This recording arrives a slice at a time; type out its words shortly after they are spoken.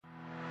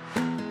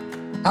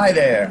Hi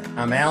there,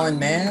 I'm Alan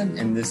Mann,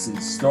 and this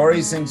is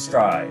Stories in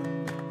Stride,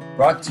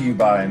 brought to you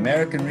by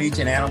American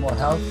Region Animal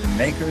Health and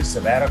makers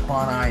of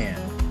Adequan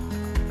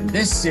IM. In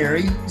this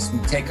series, we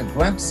take a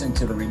glimpse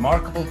into the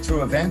remarkable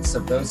true events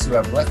of those who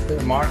have left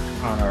their mark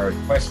on our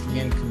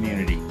equestrian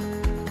community.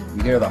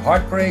 We hear the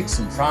heartbreaks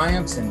and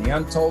triumphs and the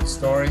untold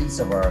stories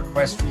of our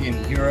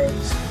equestrian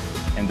heroes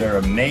and their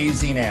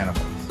amazing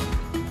animals.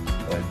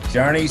 The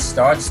journey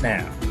starts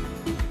now.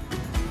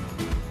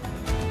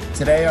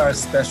 Today, our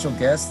special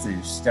guest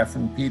is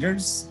Stefan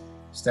Peters.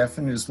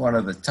 Stefan is one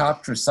of the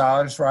top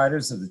dressage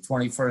riders of the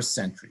 21st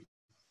century.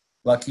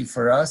 Lucky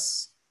for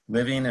us,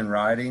 living and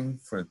riding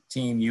for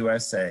Team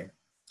USA.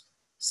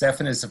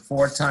 Stefan is a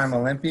four-time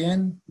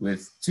Olympian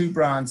with 2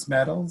 bronze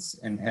medals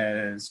and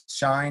has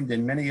shined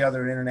in many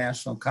other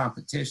international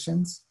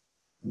competitions,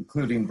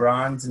 including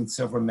bronze and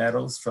silver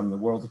medals from the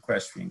World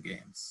Equestrian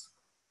Games.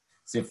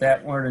 As if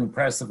that weren't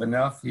impressive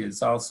enough, he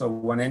has also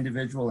won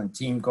individual and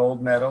team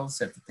gold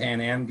medals at the Pan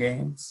Am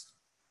Games,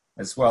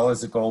 as well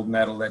as a gold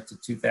medal at the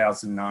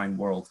 2009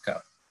 World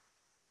Cup.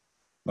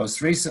 Most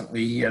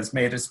recently, he has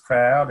made us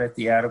proud at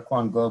the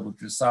Adequan Global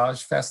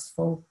Dressage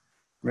Festival,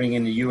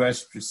 bringing the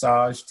U.S.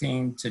 dressage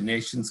team to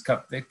Nations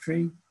Cup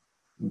victory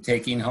and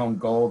taking home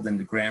gold in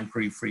the Grand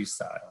Prix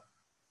Freestyle.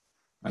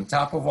 On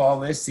top of all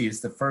this, he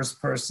is the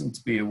first person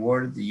to be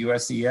awarded the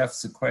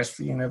USEF's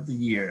Equestrian of the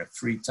Year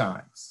 3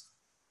 times.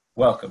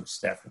 Welcome,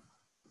 Stefan.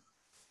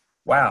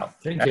 Wow.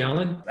 Thank you,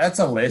 Alan. That's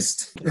a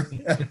list.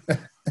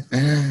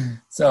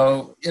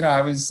 So,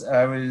 I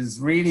was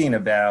reading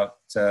about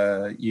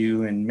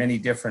you in many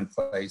different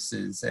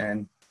places,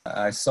 and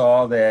I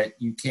saw that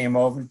you came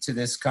over to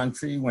this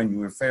country when you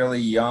were fairly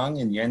young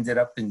and you ended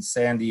up in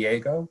San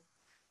Diego.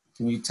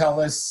 Can you tell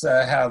us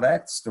how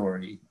that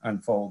story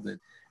unfolded?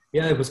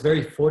 Yeah, I was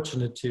very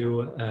fortunate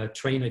to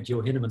train at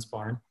Jo Hinnemann's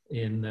barn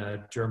in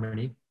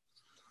Germany.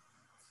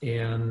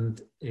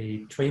 And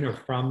a trainer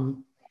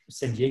from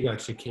San Diego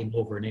actually came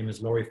over. Her name is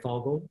Lori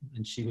Falvo,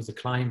 and she was a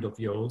client of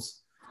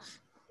Jo's.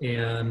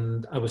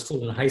 And I was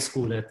still in high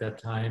school at that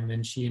time,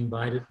 and she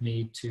invited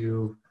me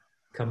to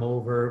come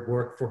over,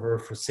 work for her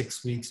for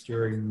 6 weeks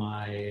during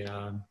my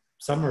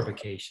summer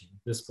vacation.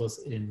 This was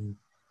in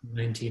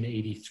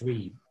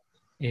 1983.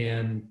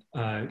 And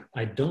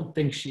I don't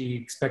think she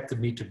expected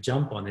me to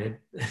jump on it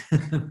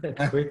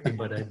that quickly,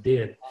 but I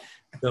did.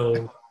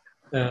 So,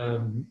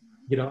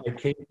 I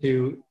came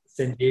to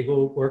San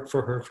Diego, worked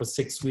for her for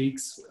 6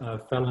 weeks,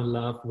 fell in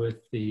love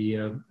with the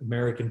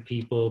American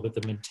people, with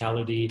the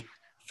mentality,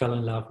 fell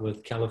in love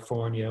with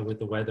California, with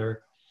the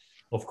weather,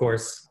 of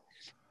course.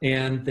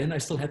 And then I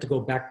still had to go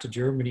back to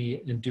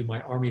Germany and do my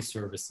army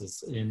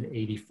services in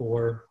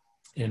 84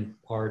 and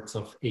parts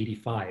of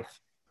 85.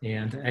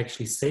 And I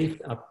actually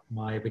saved up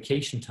my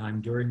vacation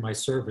time during my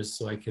service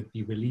so I could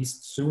be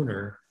released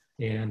sooner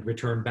and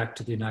return back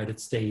to the United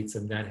States.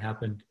 And that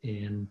happened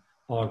in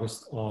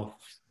August of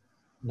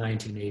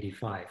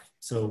 1985.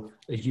 So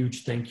a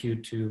huge thank you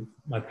to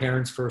my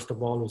parents, first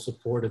of all, who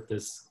supported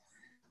this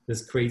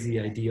crazy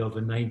idea of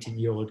a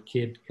 19-year-old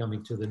kid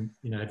coming to the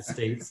United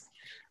States.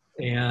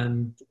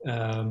 And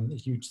a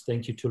huge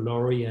thank you to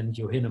Lori and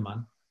Jo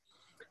Hinnemann.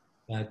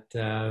 But,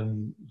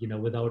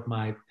 without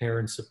my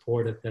parents'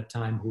 support at that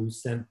time, who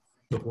sent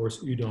the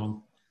horse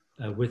Udong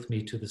with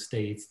me to the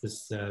States,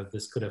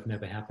 this could have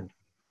never happened.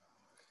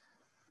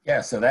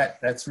 Yeah, so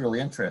that's really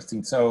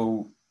interesting.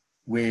 So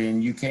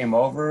when you came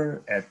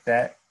over at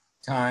that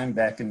time,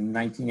 back in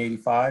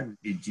 1985,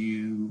 did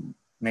you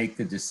make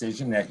the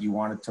decision that you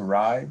wanted to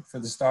ride for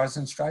the Stars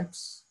and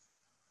Stripes?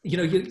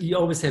 You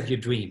always have your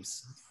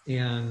dreams.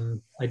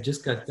 And we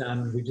just got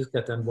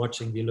done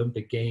watching the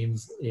Olympic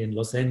Games in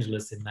Los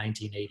Angeles in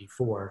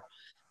 1984.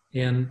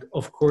 And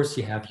of course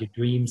you have your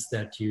dreams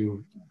that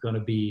you're going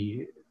to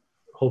be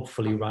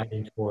hopefully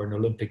riding for an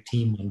Olympic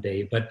team one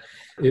day, but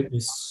it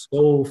was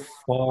so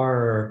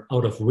far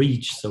out of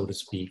reach, so to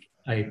speak.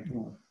 I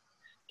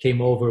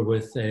came over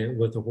with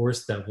a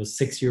horse that was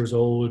 6 years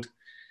old.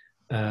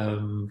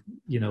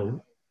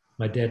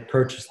 My dad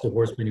purchased the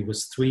horse when he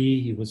was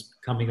 3. He was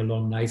coming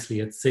along nicely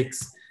at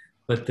 6.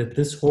 But that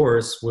this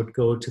horse would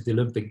go to the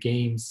Olympic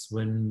Games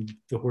when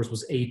the horse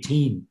was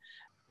 18.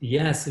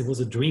 Yes, it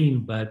was a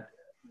dream, but,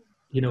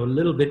 a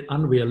little bit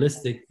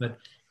unrealistic. But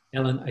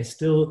Ellen, I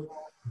still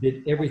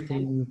did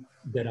everything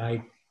that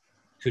I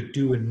could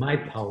do in my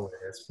power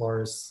as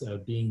far as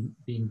being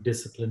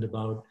disciplined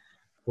about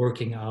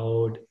working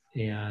out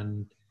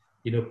and,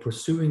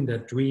 pursuing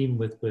that dream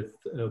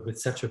with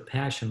such a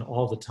passion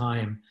all the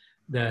time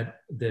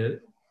that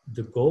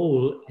the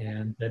goal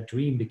and that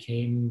dream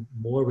became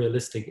more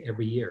realistic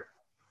every year.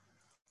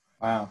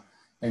 Wow.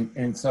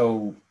 And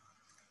so,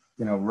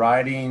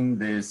 riding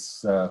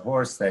this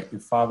horse that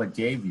your father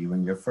gave you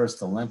in your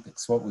first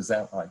Olympics, what was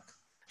that like?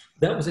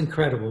 That was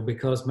incredible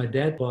because my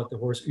dad bought the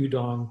horse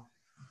Udong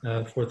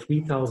for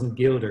 3,000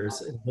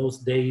 guilders. In those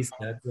days,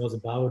 that was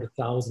about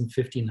 $1,000,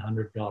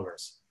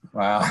 $1,500.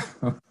 Wow.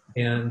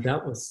 And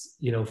that was,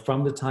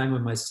 from the time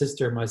when my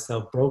sister and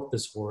myself broke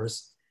this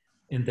horse.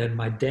 And then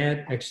my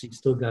dad actually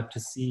still got to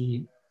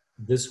see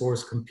this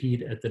horse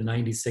compete at the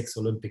 96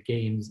 Olympic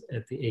Games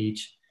at the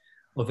age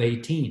of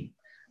 18.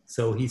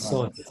 So he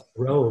saw it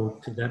grow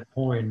to that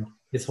point.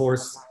 He saw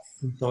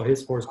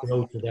his horse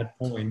grow to that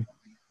point.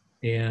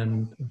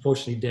 And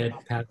unfortunately, Dad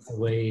passed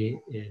away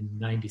in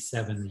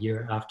 97, the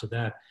year after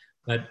that.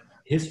 But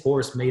his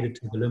horse made it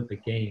to the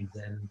Olympic Games.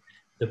 And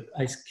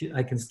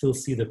I can still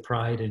see the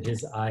pride in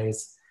his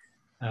eyes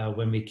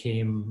when we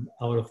came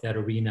out of that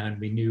arena and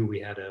we knew we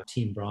had a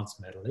team bronze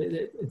medal.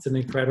 It's an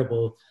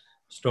incredible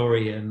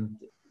story, and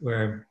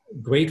we're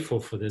grateful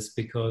for this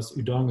because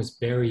Udong is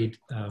buried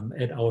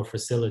at our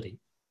facility.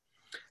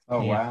 Oh,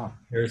 and wow.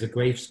 There's a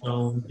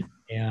gravestone,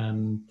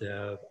 and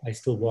I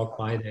still walk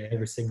by there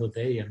every single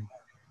day and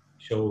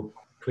show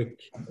quick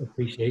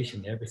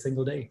appreciation every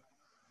single day.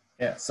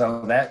 Yeah,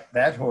 so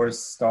that horse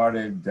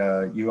started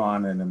you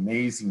on an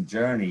amazing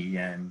journey,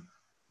 and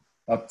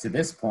up to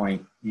this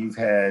point, you've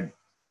had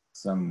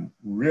some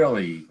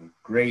really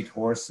great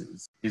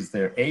horses. Is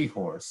there a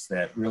horse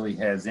that really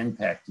has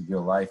impacted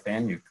your life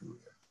and your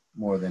career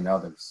more than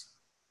others?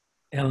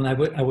 And I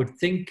would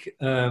think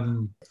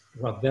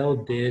Ravel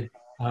did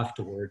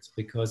afterwards,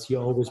 because you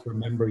always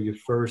remember your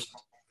first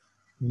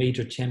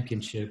major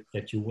championship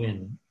that you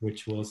win,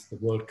 which was the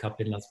World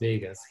Cup in Las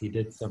Vegas. He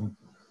did some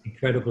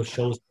incredible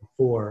shows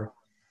before,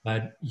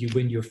 but you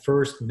win your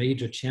first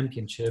major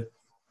championship.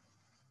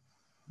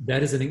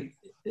 That is an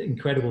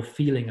incredible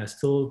feeling. I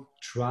still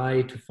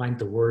try to find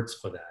the words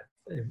for that.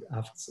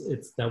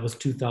 That was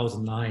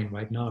 2009.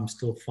 Right now, I'm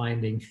still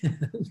finding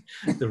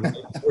the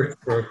right word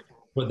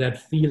for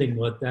that feeling,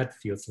 what that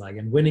feels like.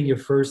 And winning your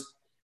first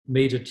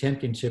major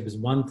championship is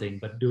one thing,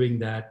 but doing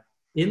that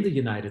in the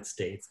United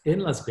States, in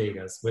Las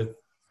Vegas, with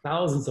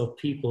thousands of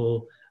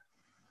people,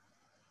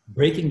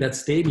 breaking that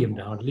stadium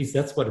down, at least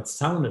that's what it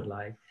sounded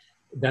like,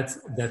 that's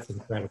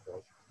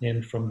incredible.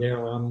 And from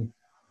there on,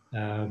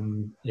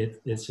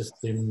 it's just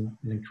been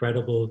an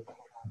incredible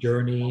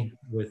journey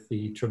with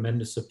the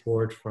tremendous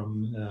support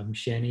from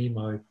Shani,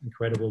 my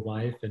incredible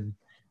wife, and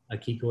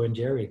Akiko and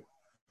Jerry.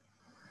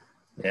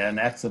 Yeah, and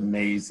that's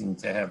amazing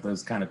to have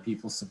those kind of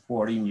people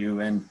supporting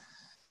you. And,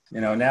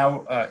 you know,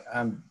 now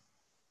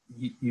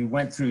you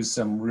went through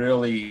some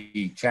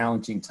really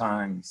challenging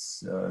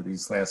times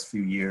these last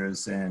few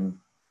years, and,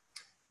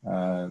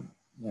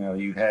 you know,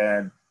 you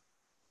had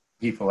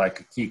people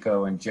like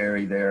Akiko and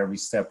Jerry there every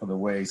step of the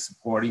way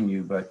supporting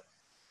you. But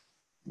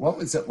what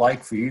was it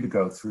like for you to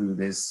go through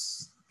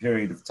this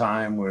period of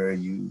time where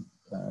you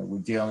were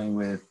dealing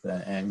with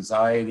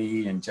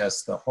anxiety and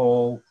just the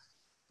whole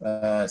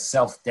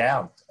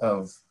self-doubt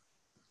of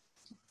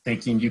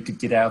thinking you could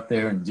get out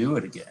there and do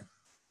it again?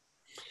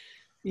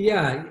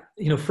 Yeah,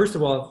 you know, first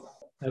of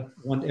all, I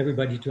want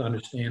everybody to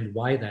understand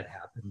why that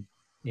happened.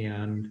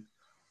 And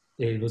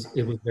it was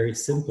very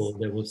simple.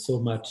 There was so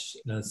much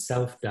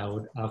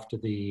self-doubt after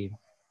the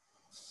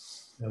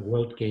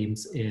World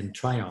Games in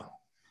Tryon.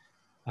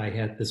 I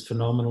had this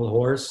phenomenal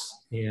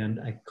horse, and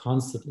I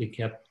constantly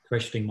kept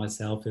questioning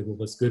myself if it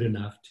was good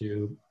enough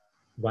to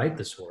ride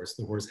this horse.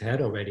 The horse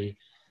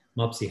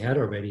Mopsy had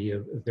already a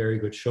very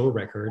good show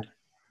record,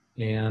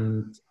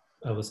 and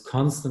I was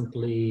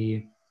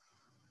constantly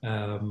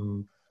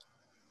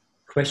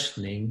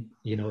questioning,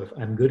 you know, if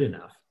I'm good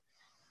enough.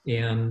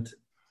 And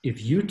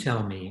if you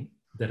tell me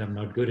that I'm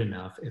not good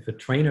enough, if a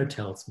trainer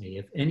tells me,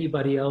 if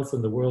anybody else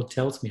in the world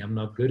tells me I'm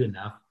not good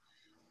enough,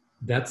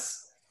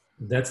 that's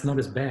not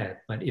as bad.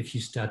 But if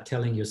you start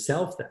telling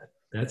yourself that,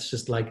 that's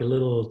just like a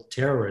little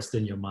terrorist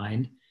in your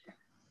mind.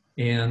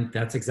 And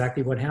that's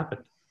exactly what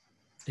happened.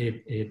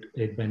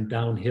 It went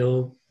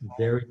downhill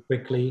very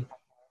quickly.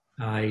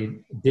 I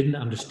didn't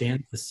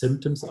understand the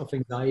symptoms of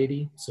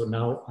anxiety. So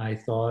now I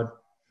thought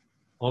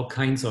all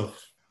kinds of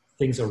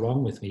things are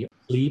wrong with me.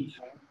 Sleep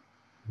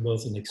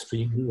was an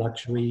extreme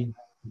luxury,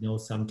 you know,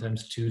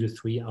 sometimes 2 to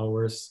 3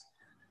 hours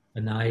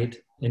a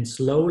night. And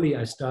slowly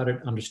I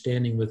started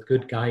understanding, with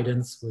good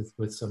guidance,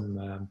 with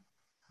some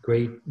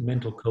great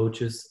mental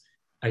coaches,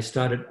 I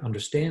started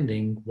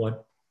understanding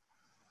what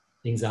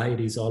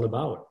anxiety is all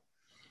about,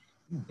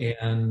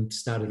 and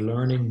started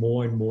learning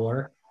more and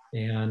more,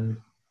 and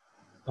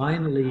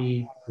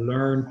finally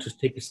learned to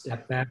take a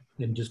step back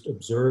and just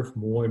observe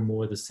more and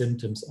more the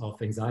symptoms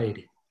of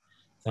anxiety.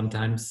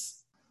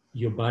 Sometimes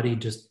your body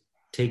just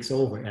takes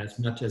over. As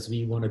much as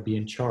we want to be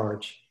in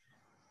charge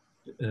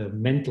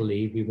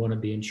mentally, we want to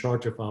be in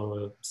charge of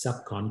our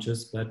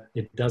subconscious, but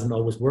it doesn't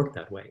always work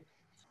that way.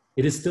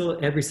 It is still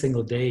every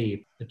single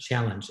day a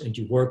challenge, and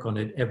you work on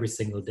it every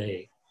single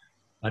day.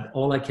 But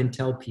all I can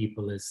tell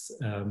people is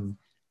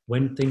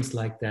when things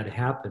like that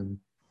happen,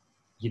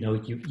 you know,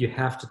 you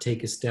have to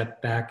take a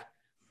step back,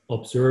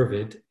 observe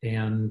it,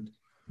 and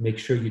make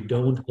sure you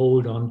don't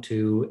hold on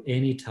to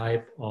any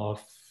type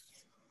of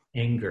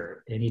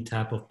anger, any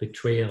type of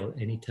betrayal,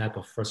 any type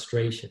of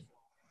frustration.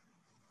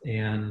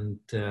 And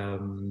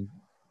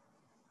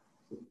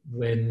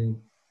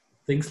when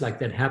things like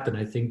that happen,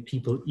 I think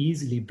people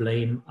easily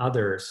blame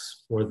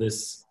others for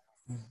this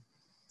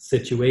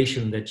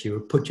situation that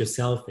you put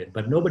yourself in,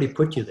 but nobody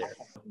put you there.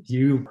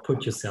 You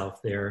put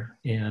yourself there,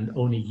 and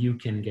only you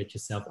can get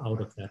yourself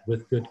out of that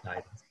with good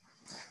guidance.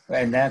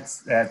 And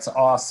that's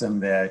awesome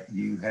that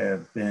you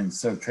have been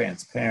so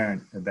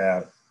transparent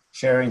about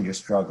sharing your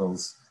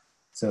struggles,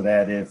 so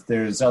that if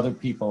there's other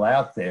people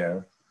out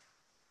there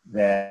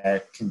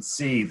that can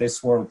see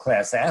this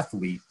world-class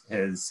athlete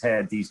has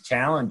had these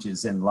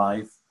challenges in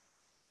life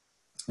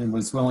and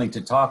was willing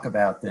to talk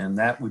about them,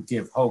 that would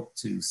give hope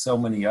to so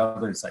many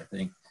others, I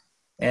think.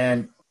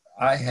 And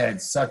I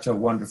had such a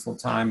wonderful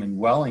time in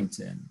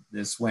Wellington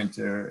this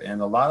winter,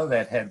 and a lot of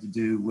that had to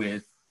do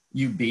with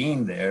you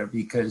being there,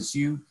 because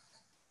you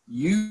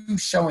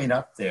showing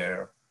up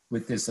there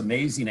with this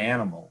amazing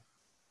animal,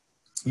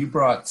 you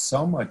brought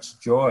so much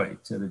joy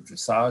to the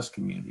dressage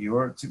community,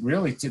 or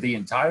really to the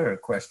entire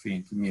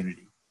equestrian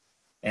community.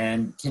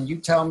 And can you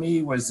tell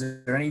me, was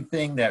there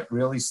anything that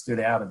really stood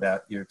out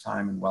about your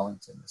time in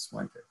Wellington this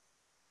winter?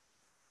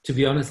 To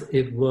be honest,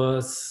 it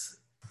was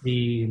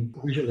the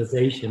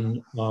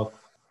visualization of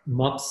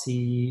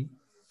Mopsy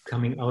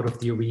coming out of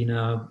the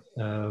arena,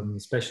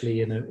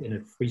 especially in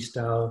a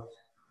freestyle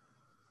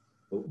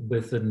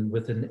with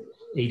an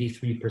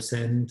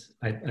 83%.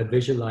 I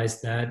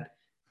visualized that.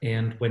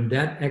 And when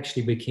that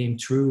actually became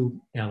true,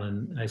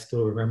 Alan, I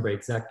still remember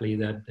exactly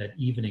that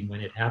evening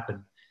when it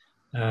happened.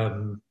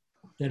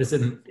 That is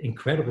an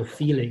incredible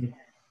feeling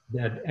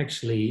that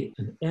actually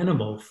an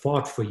animal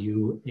fought for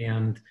you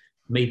and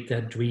made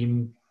that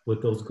dream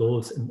with those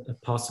goals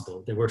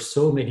possible. There were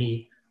so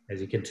many, as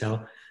you can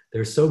tell,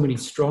 there are so many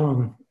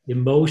strong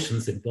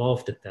emotions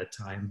involved at that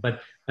time.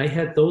 But I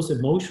had those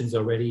emotions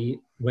already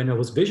when I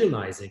was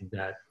visualizing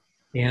that.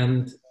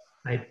 And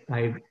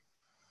I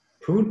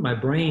pruned my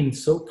brain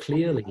so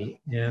clearly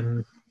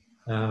and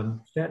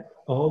fed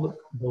all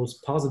those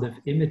positive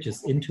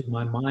images into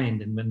my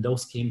mind. And when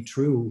those came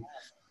true,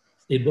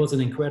 it was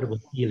an incredible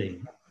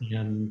feeling.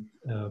 And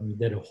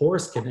that a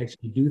horse can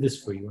actually do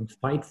this for you and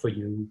fight for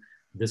you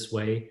this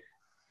way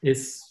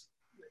is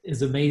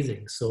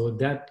amazing. So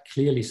that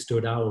clearly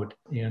stood out.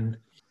 And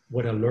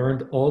what I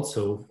learned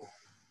also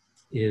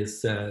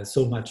is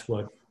so much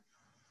what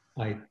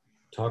I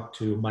talked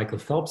to Michael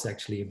Phelps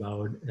actually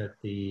about at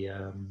the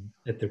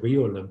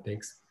Rio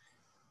Olympics,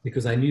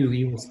 because I knew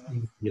he was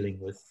dealing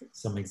with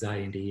some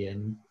anxiety,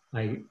 and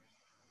I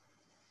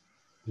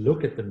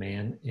look at the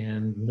man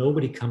and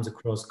nobody comes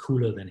across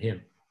cooler than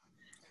him.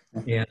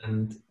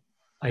 And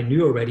I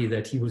knew already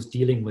that he was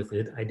dealing with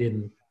it. I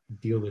didn't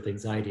deal with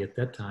anxiety at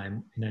that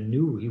time, and I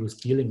knew he was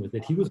dealing with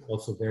it. He was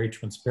also very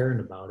transparent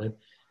about it.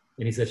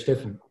 And he said,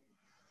 Stefan,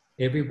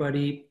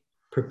 everybody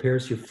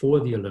prepares you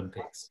for the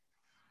Olympics.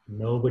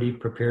 Nobody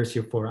prepares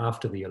you for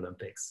after the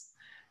Olympics.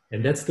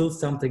 And that's still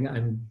something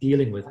I'm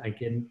dealing with. I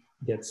can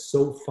get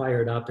so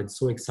fired up and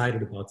so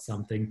excited about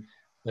something,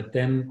 but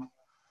then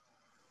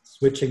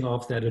switching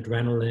off that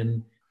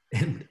adrenaline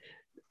and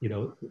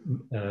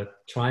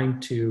trying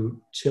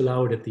to chill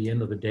out at the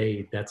end of the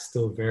day, that's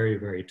still very,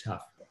 very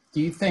tough.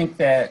 Do you think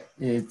that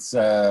it's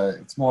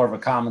more of a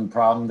common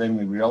problem than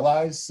we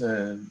realize,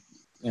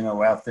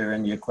 out there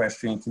in the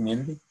equestrian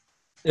community?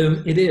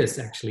 It is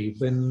actually.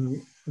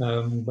 When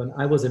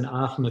I was in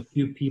Aachen, a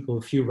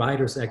few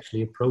riders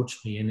actually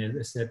approached me and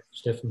they said,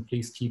 Stefan,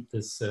 please keep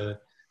this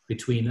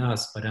between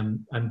us, but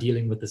I'm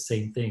dealing with the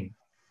same thing.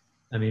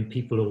 I mean,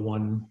 people who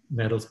won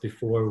medals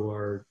before who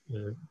are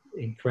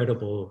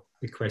incredible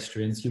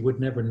equestrians, you would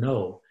never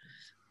know.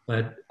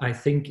 But I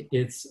think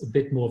it's a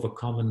bit more of a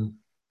common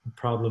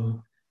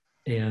problem,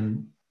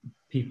 and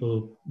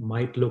people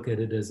might look at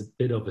it as a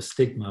bit of a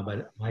stigma,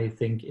 but I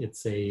think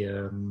it's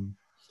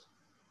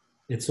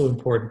so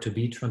important to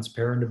be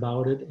transparent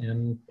about it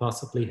and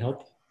possibly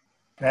help.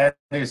 That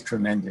is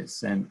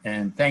tremendous.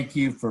 And thank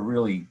you for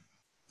really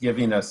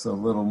giving us a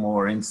little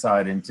more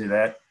insight into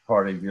that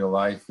part of your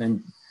life.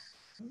 And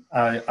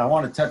I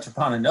want to touch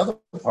upon another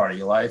part of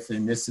your life,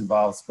 and this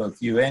involves both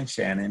you and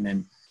Shannon.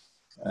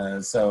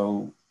 And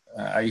so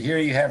I hear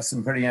you have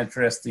some pretty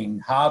interesting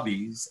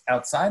hobbies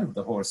outside of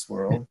the horse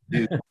world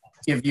to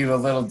give you a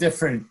little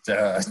different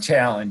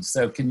challenge.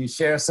 So can you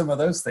share some of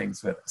those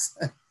things with us?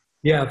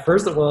 Yeah,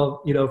 first of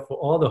all, for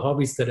all the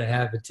hobbies that I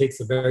have, it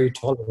takes a very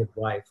tolerant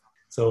wife.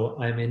 So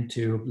I'm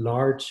into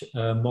large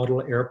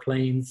model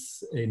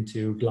airplanes,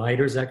 into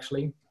gliders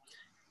actually,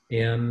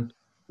 and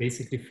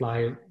basically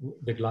fly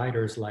the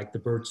gliders like the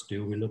birds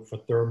do. We look for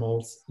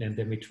thermals, and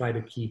then we try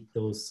to keep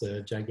those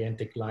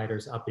gigantic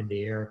gliders up in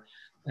the air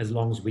as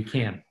long as we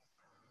can.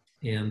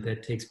 And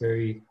that takes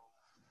very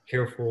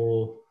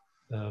careful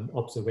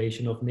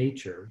observation of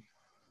nature.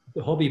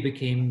 The hobby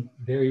became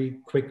very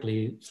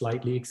quickly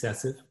slightly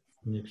excessive.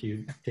 And if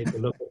you take a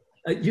look,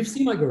 you've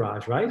seen my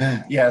garage,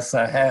 right? Yes,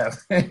 I have.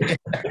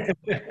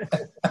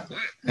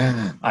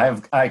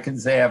 I can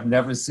say I've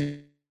never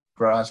seen a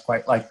garage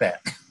quite like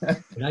that.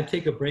 When I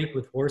take a break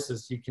with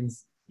horses, you can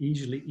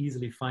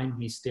easily find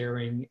me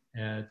staring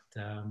at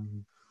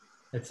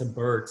some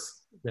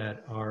birds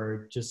that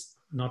are just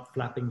not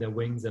flapping their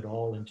wings at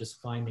all and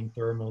just finding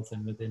thermals,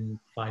 and within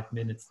 5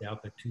 minutes they're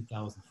up at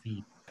 2,000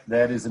 feet.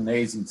 That is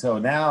amazing. So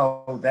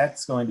now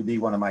that's going to be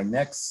one of my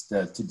next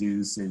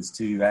to-dos, is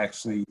to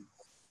actually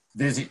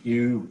visit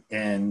you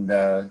and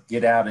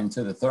get out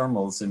into the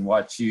thermals and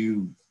watch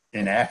you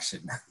in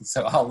action.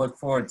 So I'll look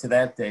forward to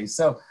that day.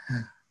 So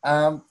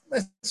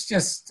let's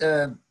just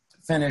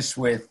finish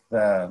with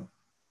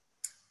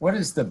what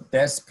is the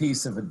best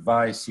piece of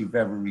advice you've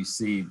ever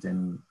received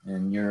in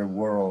your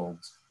world,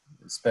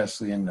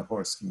 especially in the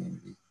horse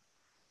community?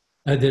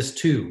 There's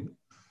two.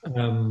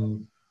 A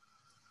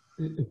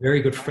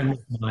very good friend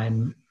of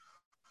mine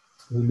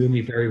who knew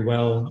me very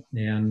well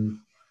and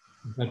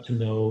got to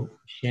know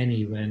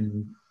Shani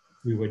when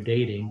we were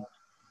dating.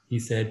 He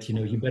said, you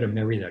know, you better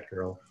marry that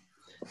girl.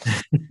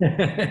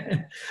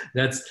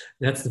 That's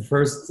the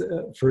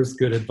first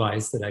good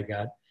advice that I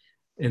got.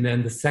 And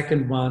then the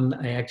second one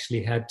I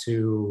actually had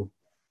to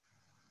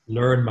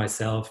learn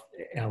myself,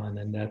 Alan,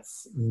 and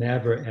that's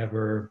never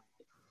ever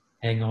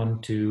hang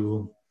on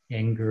to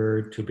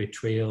anger, to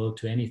betrayal,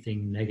 to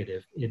anything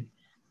negative.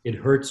 It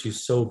hurts you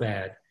so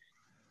bad.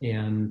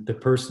 And the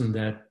person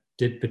that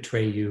did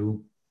betray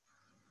you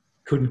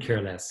couldn't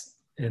care less.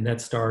 And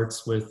that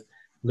starts with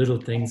little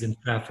things in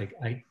traffic.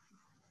 I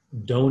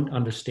don't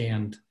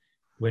understand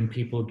when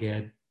people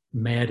get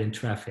mad in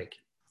traffic.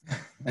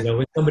 You know,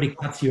 when somebody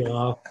cuts you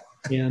off,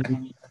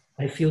 and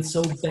I feel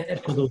so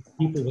bad for those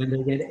people when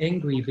they get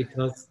angry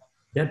because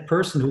that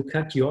person who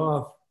cut you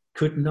off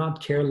could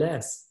not care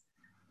less,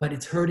 but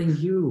it's hurting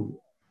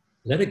you.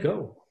 Let it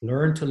go.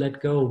 Learn to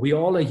let go. We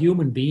all are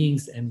human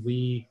beings, and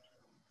we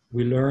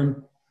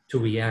learn to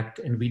react,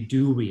 and we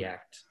do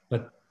react.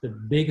 But the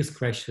biggest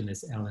question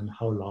is, Alan,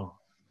 how long?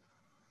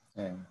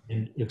 Yeah.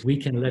 And if we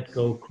can let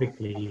go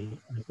quickly,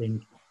 I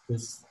think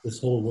this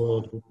whole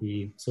world would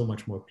be so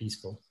much more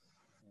peaceful.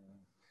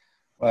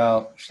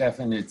 Well,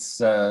 Stefan,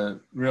 it's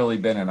really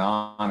been an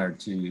honor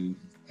to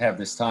have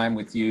this time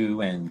with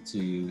you and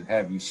to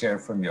have you share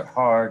from your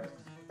heart.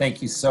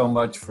 Thank you so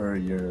much for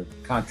your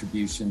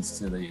contributions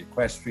to the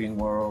equestrian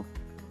world.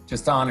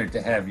 Just honored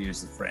to have you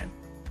as a friend.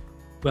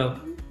 Well,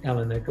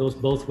 Alan, that goes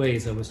both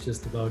ways. I was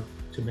just about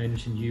to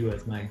mention you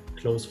as my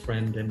close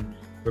friend, and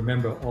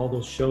remember all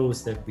those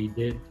shows that we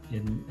did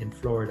in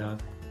Florida.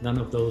 None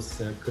of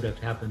those could have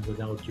happened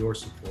without your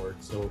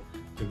support. So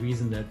the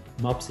reason that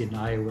Mopsy and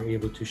I were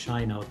able to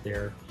shine out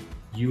there,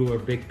 you are a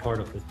big part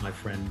of it, my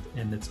friend,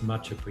 and it's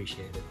much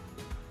appreciated.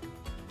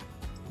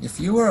 If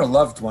you or a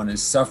loved one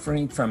is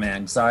suffering from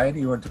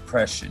anxiety or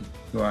depression,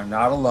 you are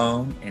not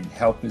alone and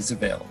help is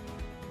available.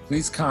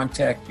 Please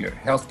contact your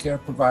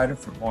healthcare provider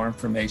for more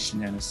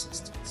information and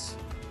assistance.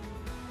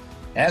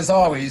 As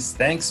always,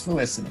 thanks for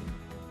listening.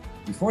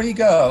 Before you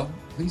go,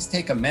 please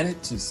take a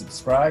minute to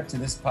subscribe to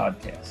this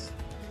podcast.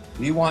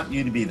 We want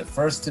you to be the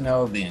first to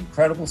know of the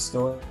incredible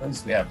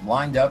stories we have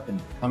lined up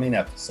in coming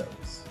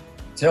episodes.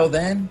 Till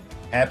then,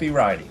 happy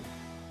riding.